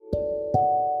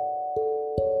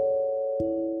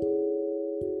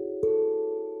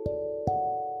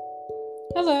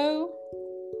Hello.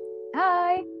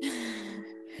 Hi.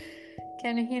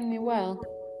 Can you hear me well?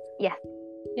 Yes.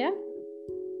 Yeah?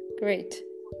 Great.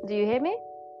 Do you hear me?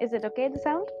 Is it okay, the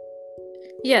sound?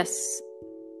 Yes.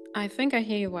 I think I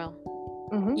hear you well.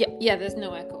 Mm-hmm. Yeah, there's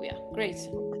no echo. Yeah, great.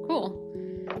 Cool.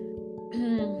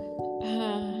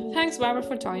 Thanks, Barbara,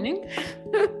 for joining.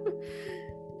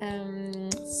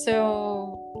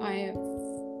 So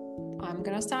I'm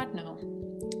gonna start now.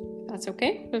 That's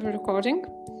okay with the recording?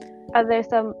 Are there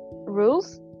some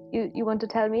rules you want to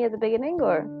tell me at the beginning,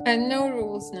 or? No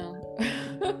rules, no.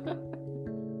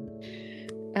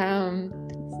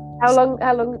 How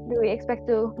long do we expect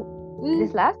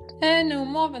this last? No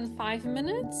more than 5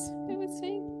 minutes, I would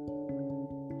say.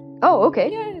 Oh, okay.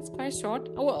 Yeah, it's quite short.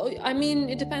 Well, I mean,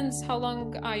 it depends how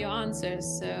long are your answers.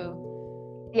 So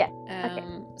yeah. Okay.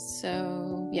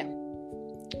 So yeah,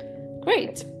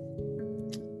 great.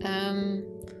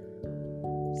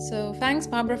 So thanks,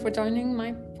 Barbara, for joining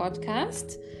my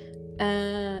podcast.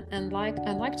 And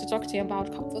I'd like to talk to you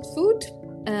about comfort food.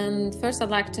 And first, I'd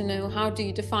like to know, how do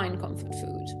you define comfort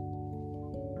food?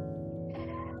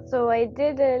 So I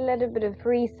did a little bit of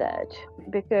research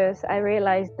because I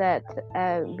realized that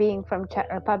being from Czech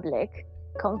Republic,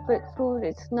 comfort food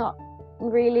is not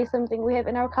really something we have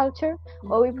in our culture.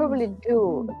 Or we probably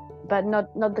do, but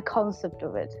not the concept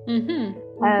of it.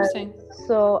 Interesting.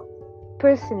 So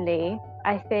personally,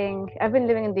 I think I've been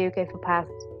living in the UK for past,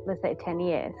 let's say, 10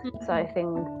 years. So I think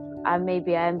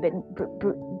maybe I'm a bit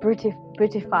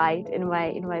Britified in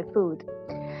my food.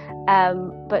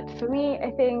 But for me,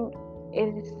 I think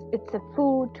it's a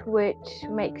food which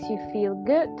makes you feel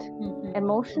good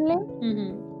emotionally.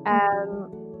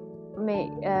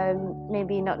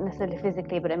 Maybe not necessarily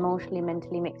physically, but emotionally,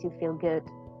 mentally makes you feel good.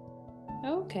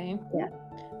 Okay. Yeah.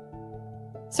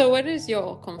 So what is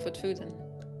your comfort food then?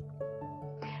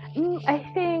 I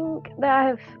think that I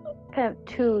have kind of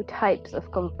two types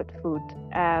of comfort food.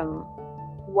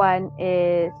 One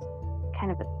is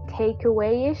kind of a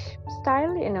takeaway-ish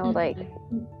style, like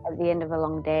at the end of a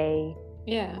long day,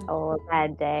 or a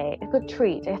bad day, a good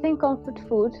treat. I think comfort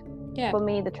food, for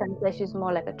me, the translation is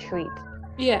more like a treat.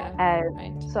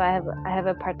 Right. So I have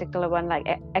a particular one, like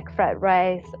egg fried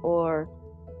rice or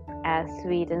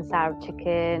sweet and sour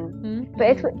chicken. But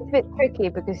it's a bit tricky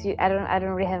because I don't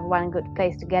really have one good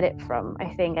place to get it from.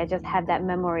 I think I just had that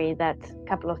memory that a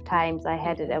couple of times I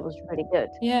had it that was really good.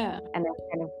 Yeah. And that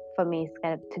kind of, for me, it's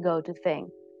kind of to-go-to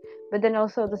thing. But then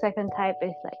also the second type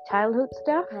is like childhood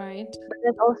stuff. Right. But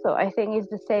then also I think it's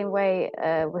the same way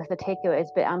with the takeaway. It's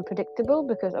a bit unpredictable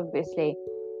because obviously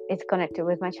it's connected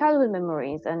with my childhood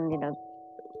memories, and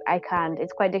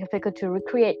it's quite difficult to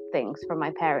recreate things from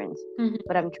my parents.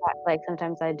 But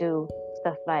sometimes I do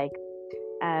stuff like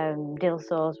dill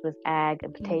sauce with egg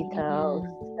and potatoes,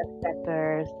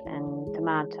 peppers and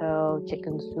tomato,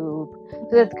 chicken soup.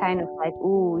 So that's kind of like,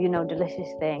 delicious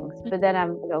things. But then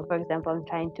for example, I'm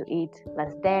trying to eat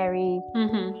less dairy,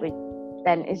 which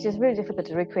then it's just really difficult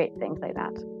to recreate things like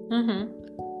that.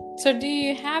 So do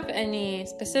you have any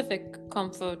specific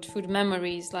comfort food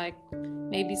memories, like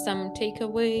maybe some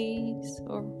takeaways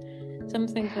or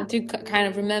something that you kind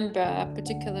of remember a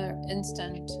particular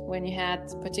instant when you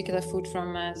had particular food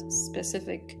from a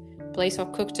specific place, or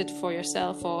cooked it for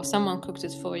yourself, or someone cooked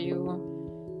it for you?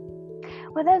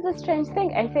 Well, that's a strange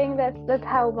thing. I think that's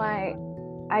how my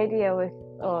idea with,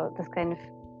 or this kind of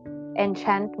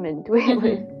enchantment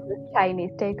with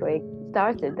Chinese takeaway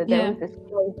started. That there was this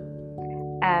place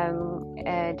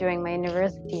during my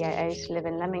university. I used to live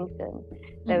in Leamington.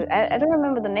 I don't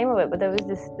remember the name of it, but there was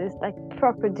this like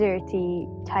proper dirty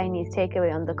Chinese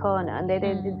takeaway on the corner, and they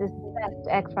did this best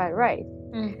egg fried rice.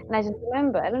 And I just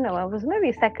remember, I don't know, I was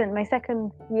maybe my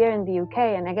second year in the UK,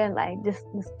 and again, like this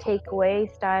takeaway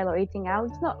style or eating out,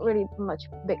 it's not really much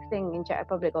big thing in Czech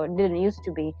Republic, or it didn't used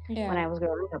to be when I was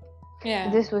growing up.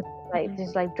 This was like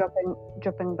just like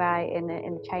dropping by in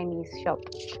a Chinese shop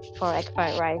for egg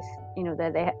fried rice.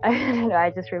 That they I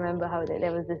just remember how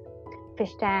there was this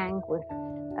fish tank with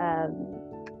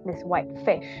this white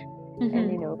fish, and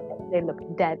they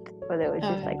looked dead, but they were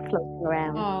just like floating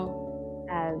around.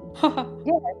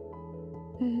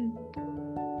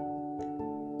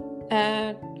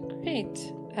 Great.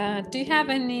 Do you have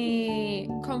any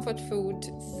comfort food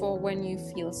for when you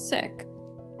feel sick?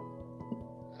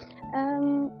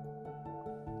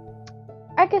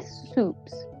 I guess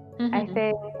soups. I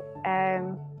think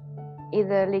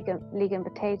either leek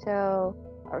potato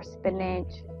or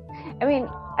spinach. I mean,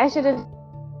 I should have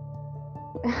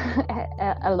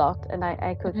a lot, and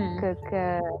I cook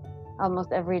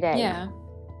almost every day. Yeah.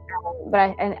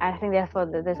 But I think therefore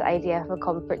this idea of a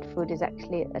comfort food is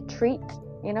actually a treat.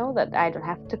 that I don't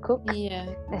have to cook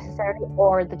necessarily,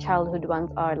 or the childhood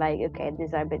ones are like, okay,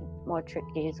 these are a bit more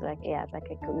tricky, so like, yeah, like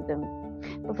I cook them.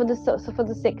 But for the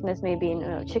sickness, maybe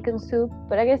chicken soup.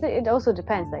 But I guess it also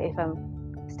depends. Like if I'm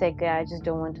sick, I just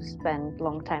don't want to spend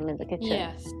long time in the kitchen.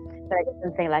 Yes. So I guess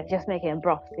something like just making a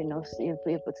broth. So you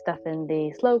put stuff in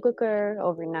the slow cooker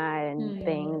overnight and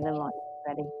thing, and then it's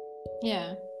ready.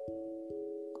 Yeah.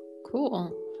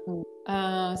 Cool.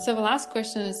 So the last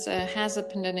question is: has the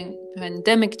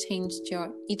pandemic changed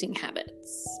your eating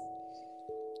habits?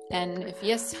 And if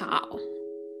yes, how?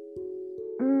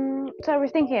 So I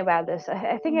was thinking about this.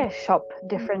 I think I shop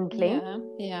differently.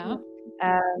 Yeah.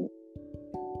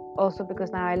 Also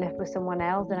because now I live with someone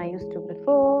else than I used to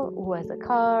before, who has a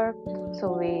car.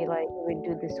 So we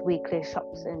do this weekly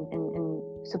shops in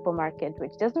supermarket,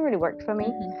 which doesn't really work for me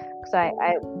because I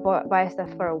buy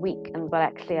stuff for a week, but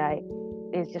actually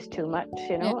it's just too much.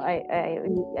 I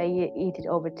eat it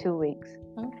over 2 weeks.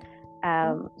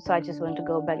 So I just want to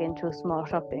go back into small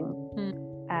shopping.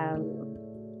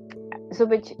 So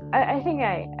which I think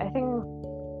I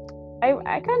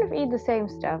kind of eat the same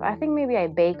stuff. I think maybe I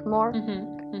bake more.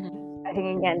 I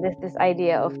think again this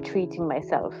idea of treating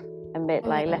myself a bit,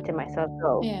 like letting myself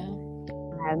go.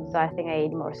 So I think I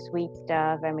eat more sweet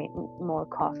stuff. I mean more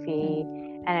coffee,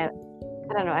 and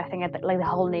I don't know. I think like the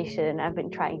whole nation, I've been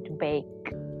trying to bake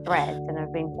breads, and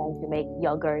I've been trying to make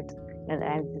yogurt,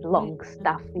 and long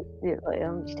stuff,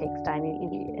 which takes time,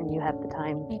 and you have the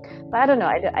time. But I don't know.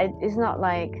 It's not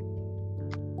like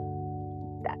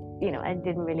that. I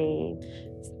didn't really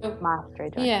master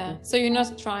it. So you're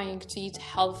not trying to eat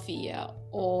healthier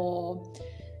or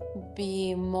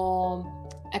be more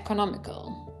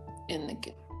economical in the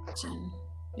kitchen.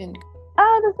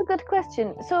 Oh, that's a good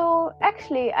question. So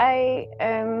actually,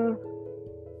 I've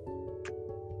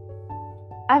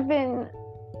been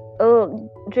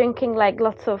drinking like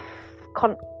lots of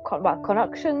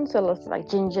concoctions, so lots of like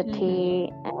ginger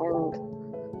tea and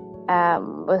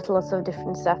with lots of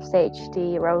different stuff: sage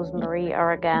tea, rosemary,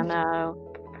 oregano.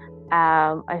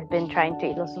 I've been trying to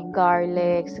eat lots of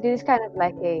garlic. So it's kind of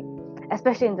like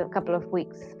especially in the couple of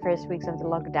first weeks of the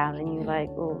lockdown, and you like,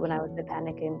 when I was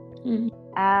panicking.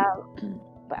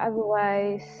 But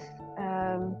otherwise,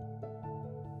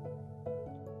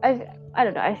 I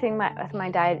don't know. I think my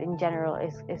diet in general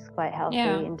is quite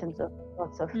healthy in terms of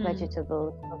lots of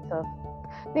vegetables,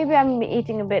 maybe I'm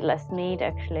eating a bit less meat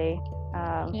actually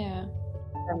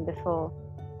than before.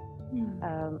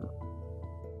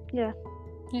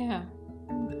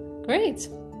 Great.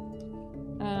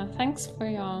 Thanks for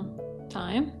your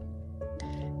time.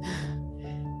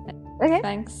 Okay.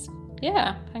 Thanks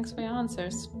for your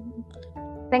answers.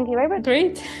 Thank you very much.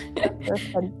 Great. That was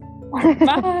fun.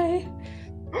 Bye.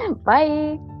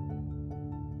 Bye.